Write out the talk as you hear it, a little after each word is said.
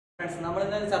നമ്മൾ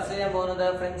ഇന്ന് ചർച്ച ചെയ്യാൻ പോകുന്നത്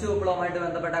ഫ്രഞ്ച് വിപ്ലവവുമായിട്ട്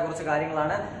ബന്ധപ്പെട്ട കുറച്ച്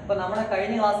കാര്യങ്ങളാണ്. അപ്പോൾ നമ്മുടെ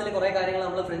കഴിഞ്ഞ ക്ലാസ്സിൽ കുറേ കാര്യങ്ങൾ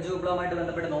നമ്മൾ ഫ്രഞ്ച് വിപ്ലവവുമായിട്ട്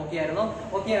ബന്ധപ്പെട്ട് നോക്കിയായിരുന്നു.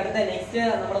 ഓക്കെ, അടുത്ത നെക്സ്റ്റ്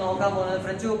നമ്മൾ നോക്കാൻ പോകുന്നത്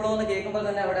ഫ്രഞ്ച് വിപ്ലവം എന്ന് കേൾക്കുമ്പോൾ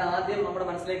തന്നെ അവിടെ ആദ്യം നമ്മുടെ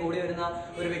മനസ്സിലേക്ക് ഓടി വരുന്ന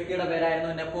ഒരു വ്യക്തിയുടെ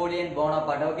പേരായിരുന്നു നെപ്പോളിയൻ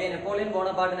ബോണപ്പാർട്ട്. ഓക്കെ, നെപ്പോളിയൻ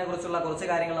ബോണപ്പാർട്ടിനെ കുറിച്ചുള്ള കുറച്ച്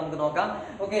കാര്യങ്ങൾ നമുക്ക് നോക്കാം.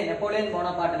 ഓക്കെ, നെപ്പോളിയൻ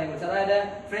ബോണപ്പാർട്ടിനെ കുറിച്ച്, അതായത്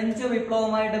ഫ്രഞ്ച്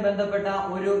വിപ്ലവവുമായിട്ട് ബന്ധപ്പെട്ട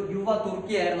ഒരു യുവ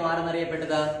തുർക്കിയായിരുന്നു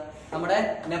ആരെന്നറിയപ്പെട്ടത്, നമ്മുടെ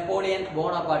നെപ്പോളിയൻ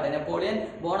ബോണപ്പാർട്ട്.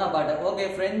 ഓക്കെ,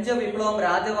 ഫ്രഞ്ച് വിപ്ലവം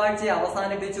രാജവാഴ്ചയെ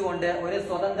അവസാനിപ്പിച്ചുകൊണ്ട് ഒരു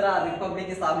സ്വതന്ത്ര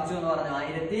റിപ്പബ്ലിക് സ്ഥാപിച്ചു എന്ന് പറഞ്ഞു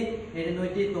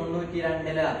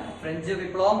 1792. ഫ്രഞ്ച്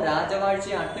വിപ്ലവം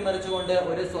രാജവാഴ്ചയെ അട്ടിമറിച്ചുകൊണ്ട്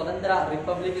ഒരു സ്വതന്ത്ര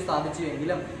റിപ്പബ്ലിക്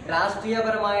സ്ഥാപിച്ചുവെങ്കിലും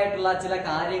രാഷ്ട്രീയപരമായിട്ടുള്ള ചില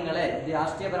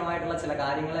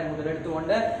കാര്യങ്ങളെ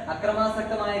മുതലെടുത്തുകൊണ്ട്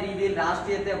അക്രമാസക്തമായ രീതിയിൽ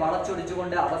രാഷ്ട്രീയത്തെ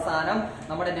വളച്ചൊടിച്ചുകൊണ്ട് അവസാനം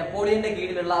നമ്മുടെ നെപ്പോളിയന്റെ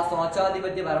കീഴിലുള്ള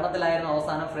സ്വേച്ഛാധിപത്യ ഭരണത്തിലായിരുന്നു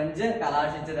അവസാനം ഫ്രഞ്ച്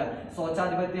കലാശിച്ചത്.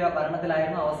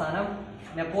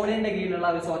 നെപ്പോളിയന്റെ കീഴിലുള്ള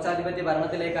ഒരു സ്വേച്ഛാധിപത്യ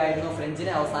ഭരണത്തിലേക്കായിരുന്നു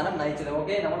ഫ്രഞ്ചിനെ അവസാനം നയിച്ചത്.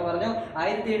 ഓക്കെ, നമ്മൾ പറഞ്ഞു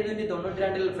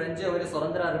 1792 ഫ്രഞ്ച് ഒരു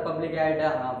സ്വതന്ത്ര റിപ്പബ്ലിക് ആയിട്ട്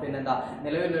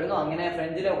നിലവിൽ വരുന്നു. അങ്ങനെ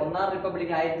ഫ്രഞ്ചിലെ ഒന്നാം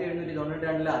റിപ്പബ്ലിക്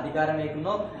 1792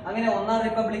 അധികാരമേൽക്കുന്നു. അങ്ങനെ ഒന്നാം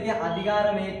റിപ്പബ്ലിക്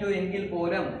അധികാരമേറ്റു എങ്കിൽ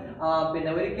പോലും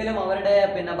ഒരിക്കലും അവരുടെ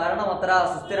ഭരണം അത്ര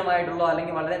സുസ്ഥിരമായിട്ടുള്ള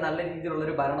അല്ലെങ്കിൽ വളരെ നല്ല രീതിയിലുള്ള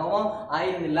ഒരു ഭരണമോ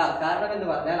ആയിരുന്നില്ല. കാരണം എന്ന്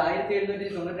പറഞ്ഞാൽ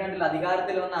 1792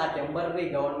 അധികാരത്തിൽ വന്ന ആ ടെമ്പററി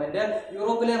ഗവൺമെന്റ്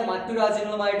യൂറോപ്പിലെ മറ്റു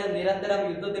രാജ്യങ്ങളുമായിട്ട് നിരന്തരം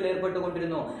യുദ്ധത്തിൽ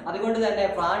ഏർപ്പെട്ടുകൊണ്ടിരുന്നു. അതുകൊണ്ട് തന്നെ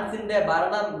ഫ്രാൻസിന്റെ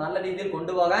ഭരണം നല്ല രീതിയിൽ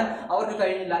കൊണ്ടുപോകാൻ അവർക്ക്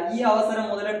കഴിഞ്ഞില്ല. ഈ അവസരം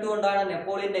മുതലെടുത്തുകൊണ്ടാണ്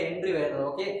നെപ്പോളിയന്റെ എൻട്രി വരുന്നത്.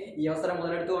 ഓക്കെ, ഈ അവസരം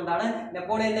മുതലെടുത്തുകൊണ്ടാണ്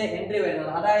നെപ്പോളിയന്റെ എൻട്രി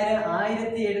വരുന്നത്. അതായത്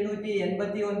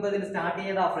 1789 സ്റ്റാർട്ട്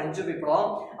ചെയ്ത ഫ്രഞ്ച് വിപ്ലവം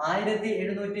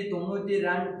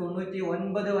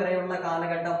 1799 വരെയുള്ള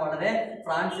കാലഘട്ടം വളരെ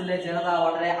ഫ്രാൻസിലെ ജനത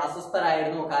വളരെ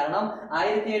അസ്വസ്ഥരായിരുന്നു. കാരണം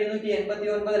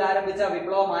 1789 ആരംഭിച്ച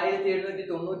വിപ്ലവം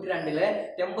 1792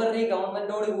 ടെമ്പററി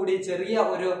ഗവൺമെന്റോട് കൂടി ചെറിയ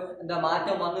ഒരു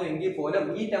മാറ്റം വന്നു എങ്കിൽ പോലും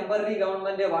ഈ ടെമ്പററി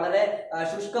ഗവൺമെന്റ് വളരെ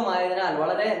ശുഷ്കമായതിനാൽ,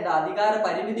 വളരെ അധികാര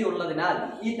പരിമിതി ഉള്ളതിനാൽ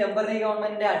ഈ ടെമ്പററി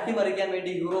ഗവൺമെന്റിനെ അട്ടിമറിക്കാൻ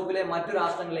വേണ്ടി യൂറോപ്പിലെ മറ്റു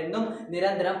രാഷ്ട്രങ്ങൾ എന്നും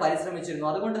നിരന്തരം പരിശ്രമിച്ചിരുന്നു.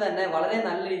 അതുകൊണ്ട് തന്നെ വളരെ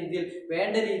നല്ല രീതിയിൽ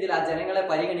വേണ്ട രീതിയിൽ ആ ജനങ്ങളെ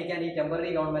പരിഗണിക്കാൻ ഈ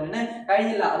ടെമ്പററി ഗവൺമെന്റിന്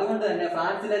കഴിഞ്ഞില്ല. അതുകൊണ്ട് തന്നെ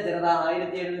ഫ്രാൻസിലെ ജനത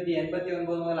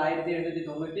 1789 മുതൽ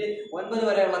 1799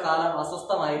 വരെയുള്ള കാലം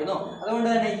അസ്വസ്ഥമായിരുന്നു. അതുകൊണ്ട്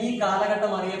തന്നെ ഈ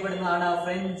കാലഘട്ടം അറിയപ്പെടുന്നതാണ്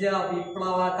ഫ്രഞ്ച്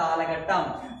വിപ്ലവ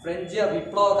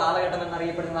കാലഘട്ടം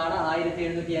എന്നറിയപ്പെടുന്നതാണ്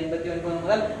 1789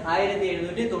 മുതൽ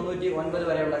 1799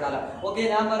 വരെയുള്ള കാലം. ഓക്കെ,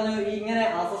 ഞാൻ പറഞ്ഞു ഇങ്ങനെ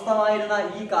അസ്വസ്ഥമായിരുന്ന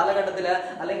ഈ കാലഘട്ടത്തില്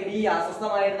അല്ലെങ്കിൽ ഈ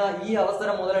അസ്വസ്ഥമായിരുന്ന ഈ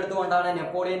അവസരം മുതലെടുത്തുകൊണ്ടാണ്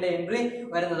നെപ്പോളിയന്റെ എൻട്രി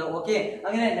വരുന്നത്. ഓക്കെ,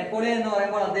 അങ്ങനെ നെപ്പോളിയൻ എന്ന്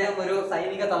പറയുമ്പോൾ അദ്ദേഹം ഒരു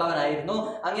സൈനിക തലവനായിരുന്നു.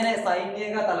 അങ്ങനെ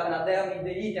അദ്ദേഹം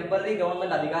ഈ ടെമ്പററി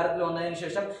ഗവൺമെന്റ് അധികാരത്തിൽ വന്നതിന്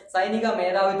ശേഷം സൈനിക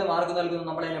മേധാവിത്വം ആർക്ക് നൽകുന്നു?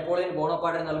 നമ്മുടെ നെപ്പോളിയൻ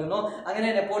ബോണപ്പാർട്ടിന് നൽകുന്നു. അങ്ങനെ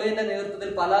നെപ്പോളിയന്റെ നേതൃത്വത്തിൽ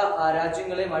പല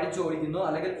രാജ്യങ്ങളെയും അടിച്ചോടിക്കുന്നു,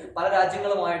 അല്ലെങ്കിൽ പല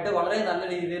രാജ്യങ്ങളുമായിട്ട് വളരെ നല്ല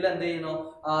രീതിയിൽ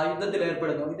യുദ്ധത്തിൽ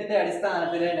ഏർപ്പെടുന്നു. ഇതിന്റെ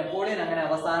അടിസ്ഥാനത്തിൽ നെപ്പോളിയൻ അങ്ങനെ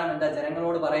അവസാനം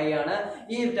ജനങ്ങളോട് പറയുകയാണ്,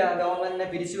 ഈ ഗവൺമെന്റിനെ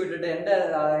പിരിച്ചുവിട്ടിട്ട്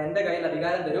എന്റെ കയ്യിൽ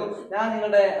അധികാരം തരൂ, ഞാൻ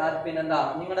നിങ്ങളുടെ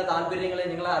താല്പര്യങ്ങളെയും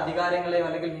നിങ്ങളുടെ അധികാരങ്ങളെയും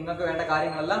അല്ലെങ്കിൽ നിങ്ങൾക്ക് വേണ്ട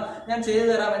കാര്യങ്ങളെല്ലാം ഞാൻ ചെയ്തു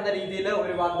തരാം എന്ന രീതിയിൽ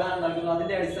ഒരു വാഗ്ദാനം നൽകുന്നു.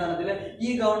 അതിന്റെ അടിസ്ഥാനത്തിൽ ഈ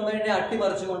ഗവൺമെന്റിനെ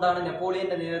അട്ടിമറിച്ചുകൊണ്ടാണ്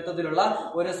നെപ്പോളിയന്റെ നേതൃത്വത്തിലുള്ള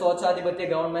ഒരു സ്വേച്ഛാധിപത്യ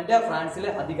ഗവൺമെന്റ് ഫ്രാൻസിൽ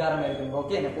അധികാരമേൽക്കുന്നത്.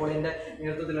 ഓക്കെ, നെപ്പോളിയന്റെ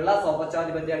നേതൃത്വത്തിലുള്ള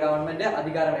സ്വേച്ഛാധിപത്യ ഗവൺമെന്റ്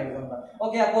അധികാരമേൽക്കുന്നത്.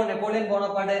 ഓക്കെ, അപ്പോൾ നെപ്പോളിയൻ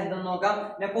ബോണപ്പാർട്ട് എന്തെന്ന് നോക്കാം.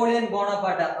 നെപ്പോളിയൻ ബോണപ്പാർട്ട്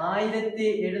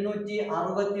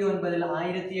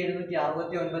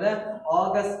 1769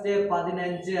 ഓഗസ്റ്റ് 15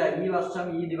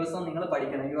 ഈ ദിവസം നിങ്ങൾ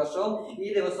പഠിക്കണം. ഈ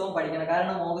ദിവസവും പഠിക്കണം.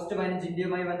 കാരണം ഓഗസ്റ്റ് 15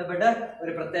 ഇന്ത്യയുമായി ബന്ധപ്പെട്ട്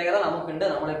ഒരു പ്രത്യേകത നമുക്കുണ്ട്.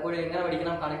 നമ്മൾ എപ്പോഴും എങ്ങനെ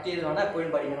പഠിക്കണം? കണക്ട് ചെയ്ത് വേണം എപ്പോഴും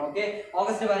പഠിക്കണം. ഓക്കെ,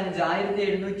 ഓഗസ്റ്റ് 15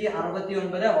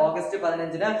 1769 ഓഗസ്റ്റ്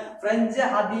 15 ഫ്രഞ്ച്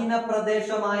അധീന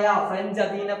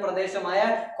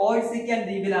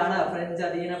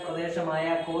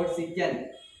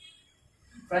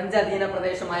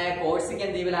പ്രദേശമായ കോഴ്സിക്കൻ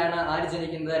ദ്വീപിലാണ് ആര്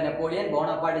ജനിക്കുന്നത്? നെപ്പോളിയൻ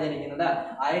ബോണപ്പാർട്ട് ജനിക്കുന്നത്.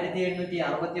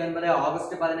 1769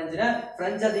 ഓഗസ്റ്റ് 15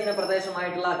 ഫ്രഞ്ച് അധീന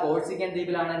പ്രദേശമായിട്ടുള്ള കോഴ്സിക്കൻ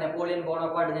ദ്വീപിലാണ് നെപ്പോളിയൻ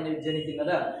ബോണപ്പാർട്ട്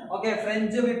ജനിക്കുന്നത്. ഓക്കെ,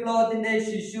 ഫ്രഞ്ച് വിപ്ലവത്തിന്റെ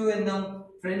ശിശു എന്നും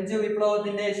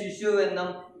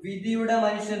വിധിയുടെ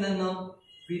മനുഷ്യനെന്നും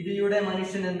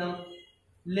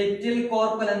ലിറ്റിൽ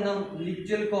കോർപ്പൽ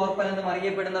എന്നും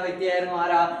അറിയപ്പെടുന്ന വ്യക്തിയായിരുന്നു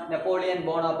ആരാ? Napoleon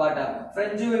Bonaparte.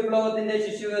 ഫ്രഞ്ച് വിപ്ലവത്തിന്റെ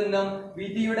ശിശു എന്നും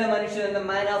വിധിയുടെ മനുഷ്യനെന്നും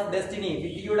മാൻ ഓഫ് ഡെസ്റ്റിനി,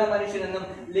 വിധിയുടെ മനുഷ്യനെന്നും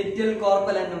ലിറ്റിൽ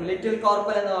കോർപ്പൽ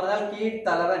എന്ന് പറഞ്ഞാൽ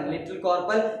കീഴ്ത്തലവൻ.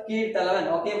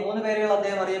 ഓക്കെ, 3 പേരുകൾ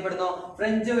അദ്ദേഹം അറിയപ്പെടുന്നു.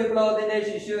 ഫ്രഞ്ച് വിപ്ലവത്തിന്റെ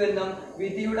ശിശു എന്നും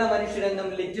വിധിയുടെ മനുഷ്യനെന്നും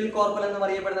ലിറ്റിൽ കോർപ്പൽ എന്നും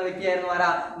അറിയപ്പെടുന്ന വ്യക്തിയായിരുന്നു ആരാ?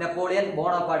 Napoleon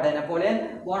Bonaparte.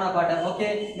 Okay,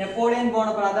 Napoleon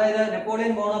Bonaparte, അതായത്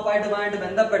നെപ്പോളിയൻ ബോണപ്പാർട്ടുമായിട്ട്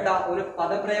ബന്ധപ്പെട്ട ഒരു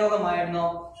പദപ്രയോഗമായിരുന്നു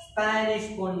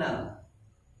സ്പാനിഷ് പുണ്ണ്.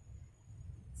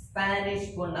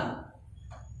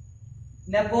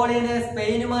 നെപ്പോളിയന്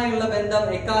സ്പെയിനുമായുള്ള ബന്ധം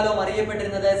എക്കാലവും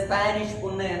അറിയപ്പെട്ടിരുന്നത് സ്പാനിഷ്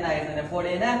പുണ്ണ് എന്നായിരുന്നു.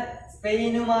 നെപ്പോളിയന്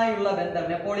സ്പെയിനുമായുള്ള ബന്ധം,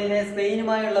 നെപ്പോളിയനെ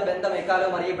സ്പെയിനുമായുള്ള ബന്ധം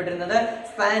എക്കാലവും അറിയപ്പെട്ടിരുന്നത്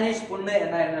സ്പാനിഷ് പുണ്ണ്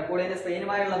എന്നായിരുന്നു. നെപ്പോളിയന്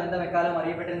സ്പെയിനുമായുള്ള ബന്ധം എക്കാലവും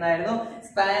അറിയപ്പെട്ടിരുന്നായിരുന്നു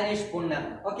സ്പാനിഷ് പുണ്ണ്.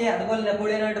 ഓക്കെ, അതുപോലെ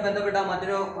നെപ്പോളിയനുമായിട്ട് ബന്ധപ്പെട്ട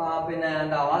മറ്റൊരു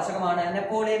വാചകമാണ്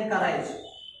Napoleon courage.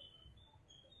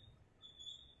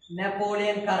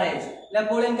 Napoleon courage.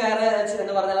 Napoleon courage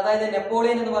എന്ന് പറഞ്ഞാൽ, അതായത്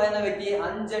നെപ്പോളിയൻ എന്ന് പറയുന്ന വ്യക്തി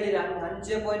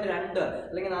 5.2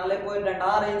 അല്ലെങ്കിൽ 4.2 ആ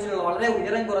റേഞ്ചിലുള്ള വളരെ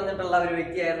ഉയരം കുറഞ്ഞിട്ടുള്ള ഒരു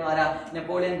വ്യക്തിയായിരുന്നു ആരാ?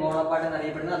 നെപ്പോളിയൻ ബോണപ്പാർട്ട്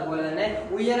എന്നറിയപ്പെടുന്നത്. അതുപോലെ തന്നെ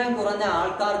ഉയരം കുറഞ്ഞ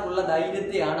ആൾക്കാർക്കുള്ള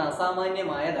ധൈര്യത്തെയാണ്,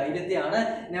 അസാമാന്യമായ ധൈര്യത്തെയാണ്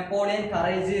നെപ്പോളിയൻ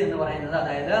കറേജ് എന്ന് പറയുന്നത്.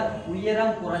 അതായത്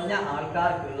ഉയരം കുറഞ്ഞ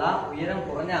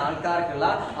ആൾക്കാർക്കുള്ള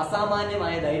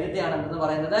അസാമാന്യമായ ധൈര്യത്തെയാണ് എന്ന്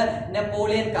പറയുന്നത്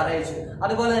നെപ്പോളിയൻ കറേജ്.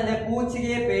 അതുപോലെ തന്നെ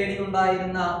പൂച്ചയെ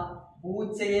പേടിയുണ്ടായിരുന്ന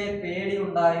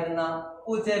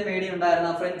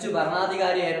ഫ്രഞ്ച്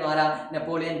ഭരണാധികാരിയായിരുന്നു ആരാ?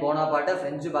 Napoleon Bonaparte.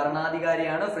 ഫ്രഞ്ച്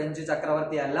ഭരണാധികാരിയാണ്, ഫ്രഞ്ച്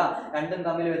ചക്രവർത്തി അല്ല. രണ്ടും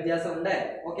തമ്മിൽ വ്യത്യാസമുണ്ട്.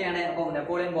 ഓക്കെയാണ്. അപ്പൊ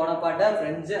Napoleon Bonaparte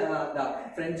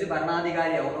French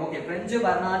ഭരണാധികാരിയാവും. Okay, French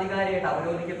ഭരണാധികാരിയായിട്ട്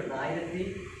അവരോധിക്കപ്പെട്ടു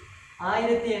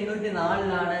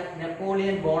 1804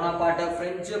 Napoleon Bonaparte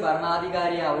French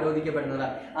ഭരണാധികാരിയെ അവരോധിക്കപ്പെടുന്നത്.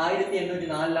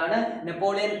 1804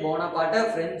 Napoleon Bonaparte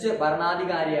French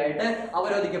ഭരണാധികാരിയായിട്ട്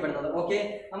അവരോധിക്കപ്പെടുന്നത്. Okay,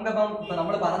 നമുക്കപ്പം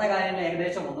നമ്മൾ പറഞ്ഞ കാര്യങ്ങൾ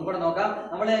ഏകദേശം ഒന്നും കൂടെ നോക്കാം.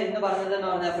 നമ്മൾ ഇന്ന് പറഞ്ഞത് എന്ന്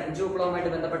പറഞ്ഞാൽ ഫ്രഞ്ച്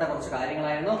വിപ്ലവവുമായിട്ട് ബന്ധപ്പെട്ട കുറച്ച്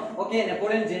കാര്യങ്ങളായിരുന്നു. ഓക്കെ,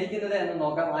 നെപ്പോളിയൻ ജനിക്കുന്നത് എന്ന്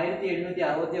നോക്കാം.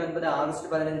 1769 ആഗസ്റ്റ്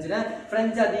 15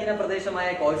 ഫ്രഞ്ച് അധീന പ്രദേശമായ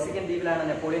കോഴ്സിക്കൻ ദ്വീപിലാണ്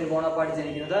നെപ്പോളിയൻ ബോണപ്പാർട്ട്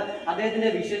ജനിക്കുന്നത്.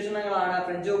 അദ്ദേഹത്തിന്റെ വിശേഷണങ്ങളാണ്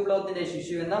ഫ്രഞ്ച് വിപ്ലവത്തിന്റെ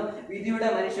ശിശുവെന്നും വിധിയുടെ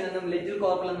മനുഷ്യനെന്നും ലിറ്റിൽ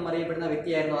കോർപ്പൽ എന്നും അറിയപ്പെടുന്ന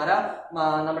വ്യക്തിയായിരുന്നു ആരാ?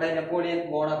 നമ്മുടെ Napoleon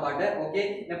Bonaparte. Okay,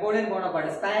 Napoleon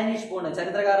Bonaparte Spanish പൂണ്,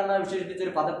 ചരിത്രകാരന്മാർ വിശേഷിപ്പിച്ച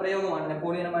ഒരു പദപ്രയോഗമാണ്.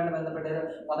 നെപ്പോളിയനുമായിട്ട് ബന്ധപ്പെട്ട ഒരു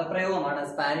പദപ്രയോഗമാണ്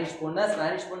സ്പാനിഷ് പൂണ്.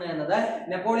 സ്പാനിഷ് പൂണ് എന്നത്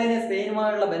നെപ്പോളിയനെ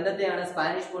സ്പെയിനുമായുള്ള ബന്ധത്തെയാണ്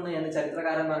സ്പാനിഷ് പൂണ് എന്ന്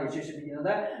ചരിത്രകാരന്മാർ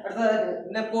വിശേഷിപ്പിക്കുന്നത്. അടുത്തത്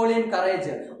നെപ്പോളിയൻ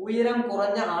കറേജ്, ഉയരം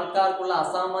കുറഞ്ഞ ആൾക്കാർക്കുള്ള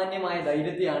അസാമാന്യമായ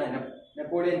ധൈര്യത്തെയാണ്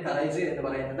നെപ്പോളിയൻ കറേജ് എന്ന്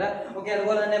പറയുന്നത്. ഓക്കെ,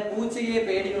 അതുപോലെ തന്നെ പൂച്ചയെ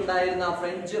പേടിയുണ്ടായിരുന്ന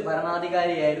French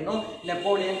ഭരണാധികാരിയായിരുന്നു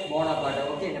Napoleon Bonaparte.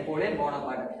 Okay, Napoleon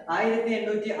Bonaparte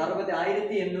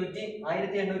 1804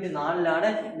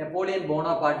 Napoleon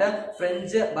Bonaparte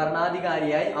French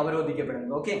ഭരണാധികാരിയായി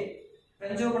അവരോധിക്കപ്പെടുന്നത്. Okay,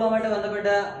 French വിപ്ലവവുമായിട്ട്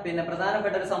ബന്ധപ്പെട്ട്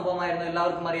പ്രധാനപ്പെട്ട ഒരു സംഭവമായിരുന്നു,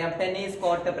 എല്ലാവർക്കും അറിയാം, ടെന്നീസ്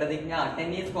കോർട്ട് പ്രതിജ്ഞ.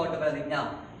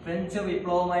 ഫ്രഞ്ച്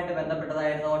വിപ്ലവവുമായിട്ട്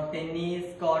ബന്ധപ്പെട്ടതായിരുന്നു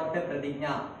ടെന്നീസ് കോർട്ട്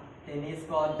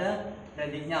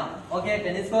പ്രതിജ്ഞ. ഓക്കെ,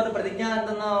 ടെന്നീസ് കോർട്ട് പ്രതിജ്ഞ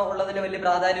എന്തെന്ന് ഉള്ളതിന് വലിയ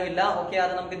പ്രാധാന്യമില്ല. ഓക്കെ,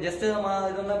 അത് നമുക്ക് ജസ്റ്റ്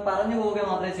ഇതൊന്ന് പറഞ്ഞു പോവുക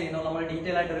മാത്രമേ ചെയ്യുന്നുള്ളൂ. നമ്മൾ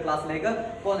ഡീറ്റെയിൽ ആയിട്ട് ഒരു ക്ലാസ്സിലേക്ക്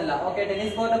പോകുന്നില്ല. ഓക്കെ,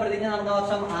 ടെന്നീസ് കോർട്ട് പ്രതിജ്ഞ നടന്ന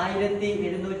വർഷം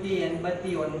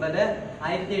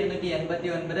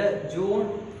 1789 ജൂൺ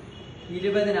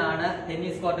 20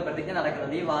 ടെന്നീസ് കോർട്ട് പ്രതിജ്ഞ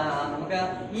നടക്കുന്നത്. നമുക്ക്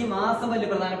ഈ മാസം വലിയ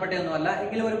പ്രധാനപ്പെട്ട ഒന്നുമല്ല,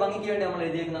 എങ്കിലും ഒരു ഭംഗിക്ക് വേണ്ടി നമ്മൾ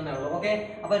എഴുതിയിരിക്കുന്നേ ഉള്ളൂ. ഓക്കെ,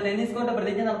 അപ്പൊ ടെന്നീസ് കോർട്ട്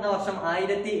പ്രതിജ്ഞ നടന്ന വർഷം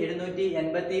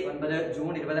 1789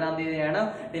 ജൂൺ 20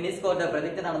 ടെന്നീസ് കോർട്ട്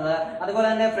പ്രതിജ്ഞ നടന്നത്. അതുപോലെ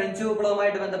തന്നെ ഫ്രഞ്ച്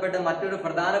വിപ്ലവവുമായിട്ട് ബന്ധപ്പെട്ട് മറ്റൊരു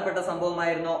പ്രധാനപ്പെട്ട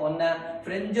സംഭവമായിരുന്നു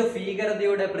ഫ്രഞ്ച്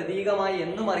ഭീകരതയുടെ പ്രതീകമായി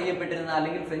എന്നും അറിയപ്പെട്ടിരുന്ന,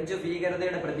 അല്ലെങ്കിൽ ഫ്രഞ്ച്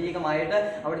ഭീകരതയുടെ പ്രതീകമായിട്ട്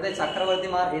അവിടുത്തെ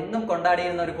ചക്രവർത്തിമാർ എന്നും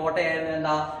കൊണ്ടാടിയിരുന്ന ഒരു കോട്ടയായിരുന്നു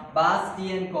എന്താ?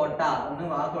 ബാസ്റ്റിയൻ കോട്ട.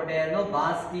 ആ കോട്ടയായിരുന്നു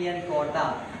ബാസ്റ്റിയൻ കോട്ട.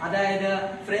 അതായത്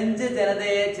ഫ്രഞ്ച്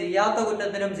ജനതയെ ചെയ്യാത്ത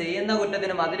കുറ്റത്തിനും ചെയ്യുന്ന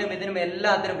കുറ്റത്തിനും അതിനും ഇതിനും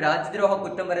എല്ലാത്തിനും രാജ്യദ്രോഹ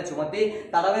കുറ്റം വരെ ചുമത്തി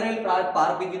തടവറയിൽ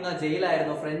പാർപ്പിക്കുന്ന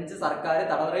ജയിലായിരുന്നു. ഫ്രഞ്ച് സർക്കാർ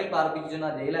തടവറയിൽ പാർപ്പിക്കുന്ന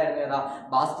ജയിലായിരുന്നു ഏതാ?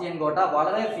 ബാസ്റ്റിയൻ കോട്ട.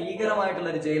 വളരെ ഭീകരമായിട്ടുള്ള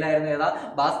ഒരു ജയിലായിരുന്നു ഏതാ?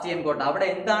 ബാസ്റ്റിയൻ കോട്ട. അവിടെ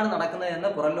എന്താണ് നടക്കുന്നത് എന്ന്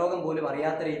പുറം ലോകം പോലും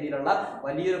അറിയാത്ത രീതിയിലുള്ള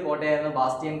വലിയൊരു കോട്ടയായിരുന്നു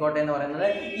ബാസ്റ്റിയൻ കോട്ട എന്ന് പറയുന്നത്.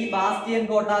 ഈ ബാസ്റ്റിയൻ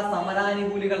കോട്ട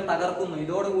സമരാനുകൂലികൾ തകർക്കുന്നു.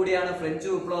 ഇതോടുകൂടിയാണ് ഫ്രഞ്ച്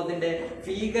വിപ്ലവത്തിന്റെ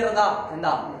ഭീകരത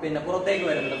പുറത്തേക്ക്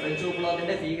വരുന്നത്. ഫ്രഞ്ച്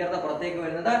വിപ്ലവത്തിന്റെ ഭീകരത പുറത്തേക്ക്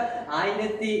വരുന്നത്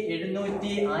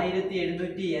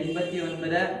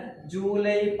 1789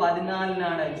 ജൂലൈ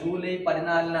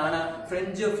 14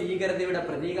 ഫ്രഞ്ച് ഭീകരതയുടെ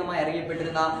പ്രതീകമായി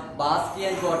അറിയപ്പെട്ടിരുന്ന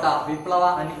ബാസ്റ്റിയൻ കോട്ട വിപ്ലവ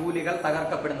അനുകൂലികൾ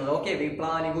തകർക്കപ്പെടുന്നത്. ഓക്കെ,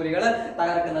 വിപ്ലവ അനുകൂലികൾ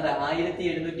തകർക്കുന്നത്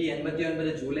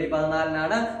 1789 ജൂലൈ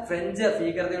 14 ഫ്രഞ്ച്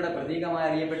ഭീകരതയുടെ പ്രതീകമായി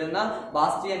അറിയപ്പെട്ടിരുന്ന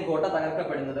ബാസ്റ്റിയൻ കോട്ട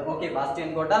തകർക്കപ്പെടുന്നത്. ഓക്കെ, ബാസ്റ്റിയൻ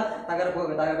കോട്ട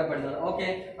തകർക്കപ്പെടുന്നത്. ഓക്കെ,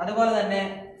 അതുപോലെ തന്നെ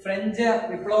ഫ്രഞ്ച്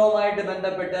വിപ്ലവവുമായിട്ട്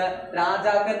ബന്ധപ്പെട്ട്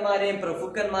രാജാക്കന്മാരെയും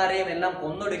പ്രഭുക്കന്മാരെയും എല്ലാം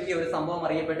കൊന്നൊടുക്കിയ ഒരു സംഭവം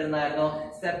അറിയപ്പെട്ടിരുന്നായിരുന്നു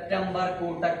സെപ്റ്റംബർ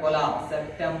കൂട്ടക്കൊല.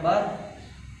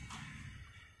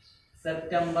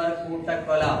 സെപ്റ്റംബർ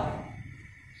കൂട്ടക്കൊല.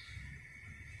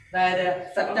 അതായത്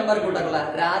സെപ്റ്റംബർ കൂട്ടക്കൊല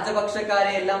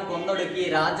രാജപക്ഷക്കാരെ എല്ലാം കൊന്നൊടുക്കി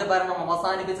രാജഭരണം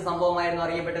അവസാനിപ്പിച്ച സംഭവമായിരുന്നു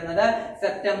അറിയപ്പെട്ടിരുന്നത്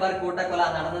സെപ്റ്റംബർ കൂട്ടക്കൊല.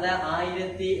 നടന്നത്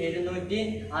 1792.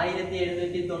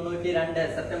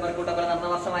 സെപ്റ്റംബർ കൂട്ടക്കൊല നടന്ന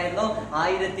വർഷമായിരുന്നു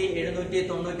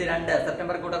 1792.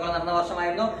 സെപ്റ്റംബർ കൂട്ടക്കൊല നടന്ന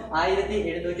വർഷമായിരുന്നു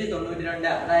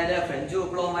 1792. അതായത് ഫ്രഞ്ച്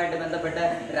വിപ്ലവവുമായിട്ട് ബന്ധപ്പെട്ട്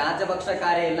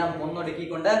രാജപക്ഷക്കാരെ എല്ലാം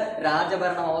കൊന്നൊടുക്കിക്കൊണ്ട്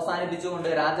രാജഭരണം അവസാനിപ്പിച്ചുകൊണ്ട്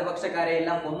രാജപക്ഷക്കാരെ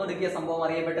എല്ലാം കൊന്നൊടുക്കിയ സംഭവം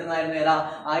അറിയപ്പെട്ടിരുന്നായിരുന്നു ഏതാ?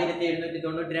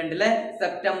 1792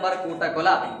 സെപ്റ്റംബർ സെപ്റ്റംബർ കൂട്ടക്കൊല.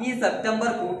 ഈ സെപ്റ്റംബർ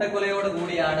കൂട്ടക്കൊലയോട്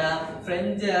കൂടിയാണ്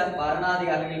ഫ്രഞ്ച്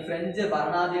ഭരണാധികാരി അല്ലെങ്കിൽ ഫ്രഞ്ച്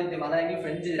ഭരണാധിപത്യം അല്ലെങ്കിൽ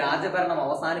ഫ്രഞ്ച് രാജഭരണം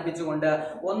അവസാനിപ്പിച്ചുകൊണ്ട്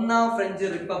ഒന്നാം ഫ്രഞ്ച്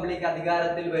റിപ്പബ്ലിക്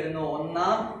അധികാരത്തിൽ വരുന്നു.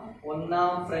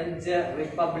 ഒന്നാം ഫ്രഞ്ച്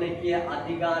റിപ്പബ്ലിക്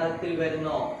അധികാരത്തിൽ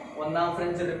വരുന്നു. ഒന്നാം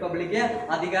ഫ്രഞ്ച് റിപ്പബ്ലിക്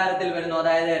അധികാരത്തിൽ വരുന്നു.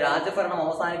 അതായത് രാജഭരണം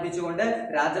അവസാനിപ്പിച്ചുകൊണ്ട്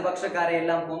രാജപക്ഷക്കാരെ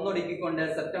എല്ലാം കൊന്നൊടുക്കിക്കൊണ്ട്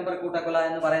സെപ്റ്റംബർ കൂട്ടക്കൊല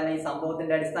എന്ന് പറയുന്ന ഈ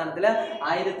സംഭവത്തിന്റെ അടിസ്ഥാനത്തിൽ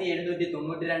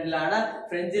 1792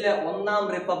 ഫ്രഞ്ചിലെ ഒന്നാം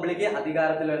റിപ്പബ്ലിക്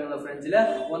അധികാരത്തിൽ വരുന്നത്. ഫ്രഞ്ചില്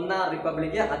ഒന്നാം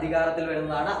റിപ്പബ്ലിക് അധികാരത്തിൽ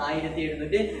വരുന്നതാണ്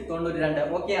 1792.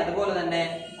 ഓക്കെ, അതുപോലെ തന്നെ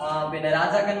പിന്നെ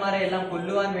രാജാക്കന്മാരെ എല്ലാം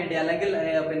കൊല്ലുവാൻ വേണ്ടി അല്ലെങ്കിൽ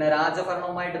പിന്നെ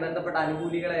രാജഭരണവുമായിട്ട് ബന്ധപ്പെട്ട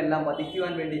അനുകൂലികളെ എല്ലാം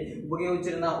വധിക്കുവാൻ വേണ്ടി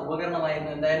ഉപയോഗിച്ചിരുന്ന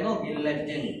ഉപകരണമായിരുന്നു എന്തായിരുന്നു?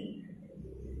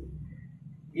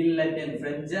 ഗില്ലറ്റിൻ.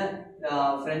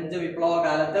 ഫ്രഞ്ച് വിപ്ലവ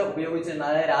കാലത്ത് ഉപയോഗിച്ചിരുന്ന,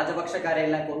 അതായത് രാജപക്ഷക്കാരെ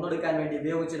എല്ലാം കൊന്നൊടുക്കാൻ വേണ്ടി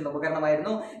ഉപയോഗിച്ചിരുന്ന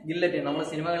ഉപകരണമായിരുന്നു ഗില്ലറ്റിൻ. നമ്മൾ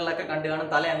സിനിമകളിലൊക്കെ കണ്ടു കാണും,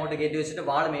 തല അങ്ങോട്ട് കയറ്റി വെച്ചിട്ട്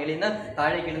വാൾ മേളിൽ നിന്ന്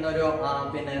താഴേക്ക് ഇടുന്ന ഒരു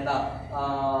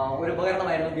ഒരു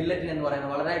ഉപകരണമായിരുന്നു ഗില്ലറ്റിൻ എന്ന്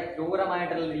പറയുന്നത്. വളരെ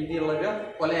ക്രൂരമായിട്ടുള്ള രീതിയിലുള്ള ഒരു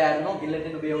കൊലയായിരുന്നു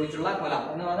ഗില്ലറ്റിൻ ഉപയോഗിച്ചുള്ള കൊല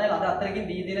എന്ന് പറഞ്ഞാൽ. അത് അത്രയ്ക്കും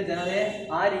രീതിയിൽ ജനതയെ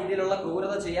ആ രീതിയിലുള്ള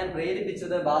ക്രൂരത ചെയ്യാൻ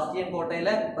പ്രേരിപ്പിച്ചത് ബാസ്റ്റിയൻ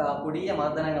കോട്ടയിലെ കൊടിയ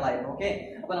മർദ്ദനങ്ങളായിരുന്നു. ഓക്കെ,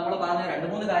 അപ്പൊ നമ്മൾ പറഞ്ഞ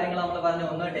 2-3 കാര്യങ്ങൾ നമ്മൾ പറഞ്ഞു.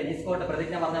 ഒന്ന്, ടെന്നീസ് കോർട്ട്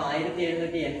പ്രതിജ്ഞ പറഞ്ഞു.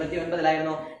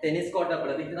 1789 ടെന്നീസ് കോർട്ട്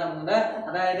പ്രതിജ്ഞ നടന്നത്.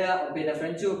 അതായത് പിന്നെ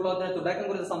ഫ്രഞ്ച് വിപ്ലവത്തിന് തുടക്കം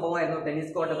കുറിച്ച സംഭവമായിരുന്നു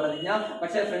ടെന്നീസ് കോർട്ട് പ്രതിജ്ഞ.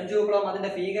 പക്ഷേ ഫ്രഞ്ച് വിപ്ലവം അതിന്റെ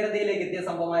ഭീകരതയിലേക്ക് എത്തിയ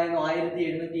സംഭവമായിരുന്നു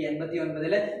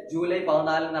 1789 ജൂലൈ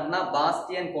 14 നടന്ന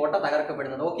ബാസ്റ്റിയൻ കോട്ട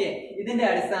തകർക്കപ്പെടുന്നത്. ഓക്കെ, ഇതിന്റെ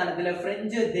അടിസ്ഥാനത്തിൽ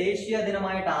ഫ്രഞ്ച് ദേശീയ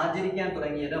ദിനമായിട്ട് ആചരിക്കാൻ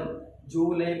തുടങ്ങിയതും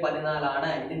ജൂലൈ 14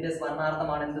 ഇതിന്റെ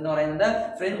സ്മരണാർത്ഥമാണ് എന്തെന്ന് പറയുന്നത്?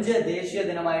 ഫ്രഞ്ച് ദേശീയ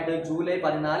ദിനമായിട്ട് ജൂലൈ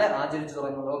 14 ആചരിച്ചു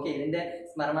തുടങ്ങുന്നത്. ഓക്കെ, ഇതിന്റെ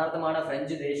സ്മരണാർത്ഥമാണ്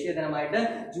ഫ്രഞ്ച് ദേശീയ ദിനമായിട്ട്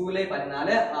ജൂലൈ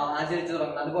 14 ആചരിച്ചു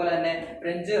തുടങ്ങുന്നത്. അതുപോലെ തന്നെ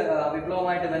ഫ്രഞ്ച്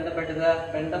വിപ്ലവവുമായിട്ട്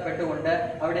ബന്ധപ്പെട്ടുകൊണ്ട്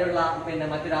അവിടെയുള്ള പിന്നെ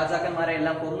മറ്റു രാജാക്കന്മാരെ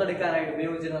എല്ലാം കൊന്നെടുക്കാനായിട്ട്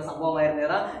ഉപയോഗിച്ചിരുന്ന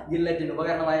സംഭവമായിരുന്നു ഗില്ലറ്റിൻ,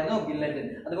 ഉപകരണമായിരുന്നു ഗില്ലറ്റിൻ.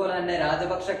 അതുപോലെ തന്നെ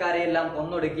രാജപക്ഷക്കാരെ എല്ലാം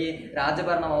കൊന്നൊടുക്കി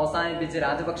രാജഭരണം അവസാനിപ്പിച്ച്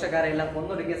രാജപക്ഷക്കാരെ എല്ലാം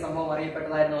കൊന്നൊടുക്കിയ സംഭവം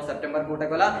അറിയപ്പെട്ടതായിരുന്നു സെപ്റ്റംബർ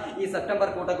കൂട്ടക്കൊല. ഈ സെപ്റ്റംബർ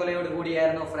കൂട്ടക്കൊലയോട്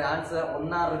കൂടിയായിരുന്നു ഫ്രാൻസ്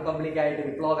ഒന്നാം റിപ്പബ്ലിക് ആയിട്ട്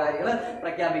വിപ്ലവകാരികൾ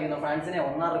പ്രഖ്യാപിക്കുന്നു. ഫ്രാൻസിനെ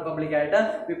ഒന്നാം റിപ്പബ്ലിക് ആയിട്ട്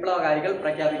വിപ്ലവകാരികൾ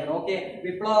പ്രഖ്യാപിക്കുന്നു. ഓക്കെ,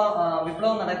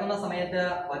 വിപ്ലവം നടക്കുന്ന സമയത്ത്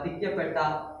വധിക്കപ്പെട്ട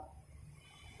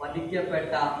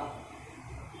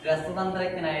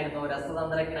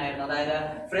രസതന്ത്രജ്ഞനായിരുന്നു. അതായത്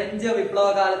ഫ്രഞ്ച് വിപ്ലവ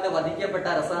കാലത്ത് വധിക്കപ്പെട്ട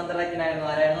രസതന്ത്രജ്ഞനായിരുന്നു.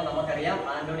 ആരായിരുന്നു? നമുക്കറിയാം,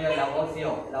 ആന്റോണിയോ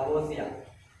ലവോസിയ.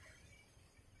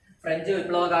 ഫ്രഞ്ച്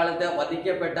വിപ്ലവ കാലത്ത്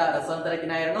വധിക്കപ്പെട്ട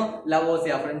രസതന്ത്രജ്ഞനായിരുന്നു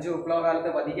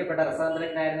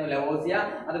ലവോസിയ.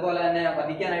 അതുപോലെ തന്നെ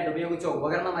വധിക്കാനായിട്ട് ഉപയോഗിച്ച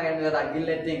ഉപകരണമായിരുന്നു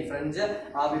ഗില്ലറ്റിൻ. ഫ്രഞ്ച്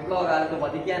വിപ്ലവ കാലത്ത്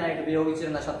വധിക്കാനായിട്ട്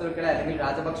ഉപയോഗിച്ചിരുന്ന ശത്രുക്കളെ അല്ലെങ്കിൽ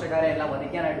രാജപക്ഷക്കാരെ എല്ലാം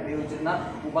വധിക്കാനായിട്ട് ഉപയോഗിച്ചിരുന്ന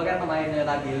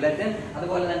ഉപകരണമായിരുന്നു ഗില്ലറ്റിൻ.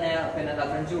 അതുപോലെ തന്നെ പിന്നെ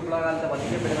ഫ്രഞ്ച് വിപ്ലവ കാലത്ത്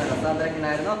വധിക്കപ്പെടുന്ന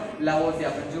രസതന്ത്രജ്ഞനായിരുന്നു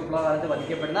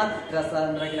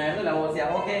ലവോസിയ.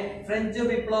 ഓക്കെ, ഫ്രഞ്ച്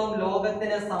വിപ്ലവം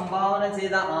ലോകത്തിന് സംഭാവന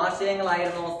ചെയ്ത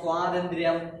ആശയങ്ങളായിരുന്നു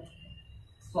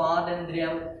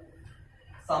സ്വാതന്ത്ര്യം,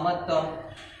 സമത്വം,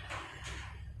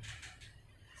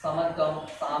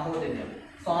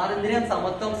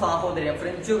 സാഹോദര്യം.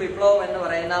 ഫ്രഞ്ച് വിപ്ലവം എന്ന്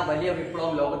പറയുന്ന വലിയ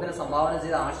വിപ്ലവം ലോകത്തിന് സംഭാവന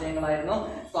ചെയ്ത ആശയങ്ങളായിരുന്നു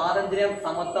സ്വാതന്ത്ര്യം,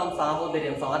 സമത്വം,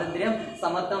 സാഹോദര്യം.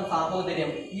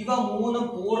 ഇവ മൂന്നും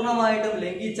പൂർണ്ണമായിട്ടും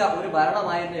ലംഘിച്ച ഒരു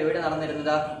ഭരണമായിരുന്നു എവിടെ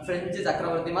നടന്നിരുന്നത്? ഫ്രഞ്ച്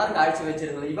ചക്രവർത്തിമാർ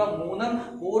കാഴ്ചവെച്ചിരുന്നത്. ഇവ മൂന്നും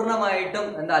പൂർണ്ണമായിട്ടും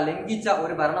ലംഘിച്ച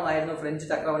ഒരു ഭരണമായിരുന്നു ഫ്രഞ്ച്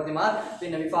ചക്രവർത്തിമാർ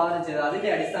പിന്നെ വിഭാവനം ചെയ്തത്. അതിന്റെ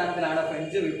അടിസ്ഥാനത്തിലാണ്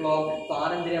ഫ്രഞ്ച് വിപ്ലവം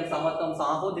സ്വാതന്ത്ര്യം, സമത്വം,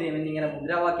 സാഹോദര്യം എന്നിങ്ങനെ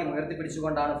മുദ്രാവാക്യം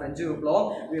ഉയർത്തിപ്പിടിച്ചുകൊണ്ടാണ് ഫ്രഞ്ച്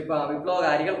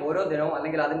വിപ്ലവകാരികൾ ഓരോ ദിനവും അല്ലെങ്കിൽ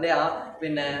അതിന്റെ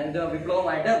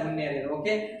വിപ്ലവമായിട്ട് മുന്നേറിയത്.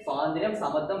 ഓക്കെ, സ്വാതന്ത്ര്യം,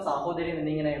 സമത്വം, സാഹോദര്യം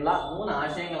എന്നിങ്ങനെയുള്ള 3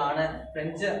 ആശയങ്ങളാണ്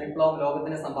ഫ്രഞ്ച് വിപ്ലവം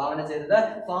ലോകത്തിന് സംഭാവന ചെയ്തത്.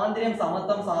 സ്വാതന്ത്ര്യം,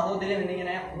 സമത്വം, സാഹോദര്യം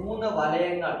എന്നിങ്ങനെ 3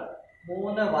 വലയങ്ങൾ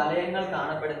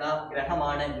കാണപ്പെടുന്ന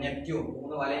ഗ്രഹമാണ് നെപ്റ്റ്യൂൺ.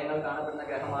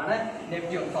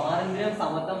 സ്വാതന്ത്ര്യം,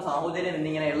 സമത്വം, സാഹോദര്യം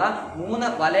എന്നിങ്ങനെയുള്ള 3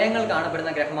 വലയങ്ങൾ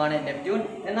കാണപ്പെടുന്ന ഗ്രഹമാണ് നെപ്റ്റ്യൂൺ.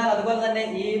 എന്നാൽ അതുപോലെ തന്നെ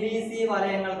ABC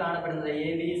വലയങ്ങൾ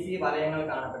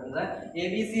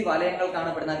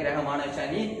കാണപ്പെടുന്ന ഗ്രഹമാണ്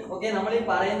ശനി. ഓക്കെ, നമ്മൾ ഈ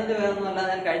പറയുന്നത് വേറൊന്നുമല്ല,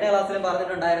 ഞാൻ കഴിഞ്ഞ ക്ലാസ്സിലും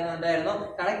പറഞ്ഞിട്ടുണ്ടായിരുന്നു. എന്തായിരുന്നു?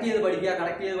 കണക്ട് ചെയ്ത്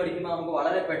പഠിക്കുമ്പോൾ നമുക്ക്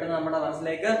വളരെ പെട്ടെന്ന് നമ്മുടെ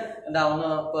മനസ്സിലേക്ക്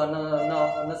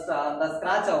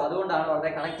സ്ക്രാച്ച് ആവും. അതുകൊണ്ടാണ് വളരെ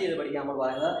കണക്ട് ചെയ്ത് പഠിക്കാൻ നമ്മൾ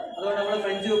പറയുന്നത്. അതുകൊണ്ട് നമ്മൾ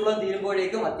ഫ്രഞ്ച് വിപ്ലവം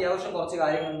തീരുമ്പോഴേക്കും അത്യാവശ്യം കുറച്ച്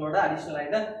കാര്യങ്ങളും കൂടെ അഡീഷണൽ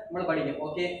ആയിട്ട് നമ്മൾ പഠിക്കും.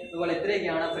 ഓക്കെ, അതുപോലെ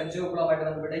ഇത്രയൊക്കെയാണ് ഫ്രഞ്ച് വിപ്ലവമായിട്ട്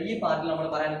ബന്ധപ്പെട്ട ഈ പാർട്ടിൽ നമ്മൾ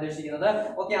പറയാൻ ഉദ്ദേശിക്കുന്നത്.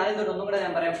 ഓക്കെ, ആദ്യം തൊട്ട് ഒന്നും കൂടെ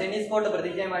ഞാൻ പറയാം. ടെന്നീസ് കോർട്ട്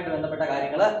പ്രതിജ്ഞയുമായിട്ട് ബന്ധപ്പെട്ട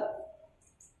കാര്യങ്ങൾ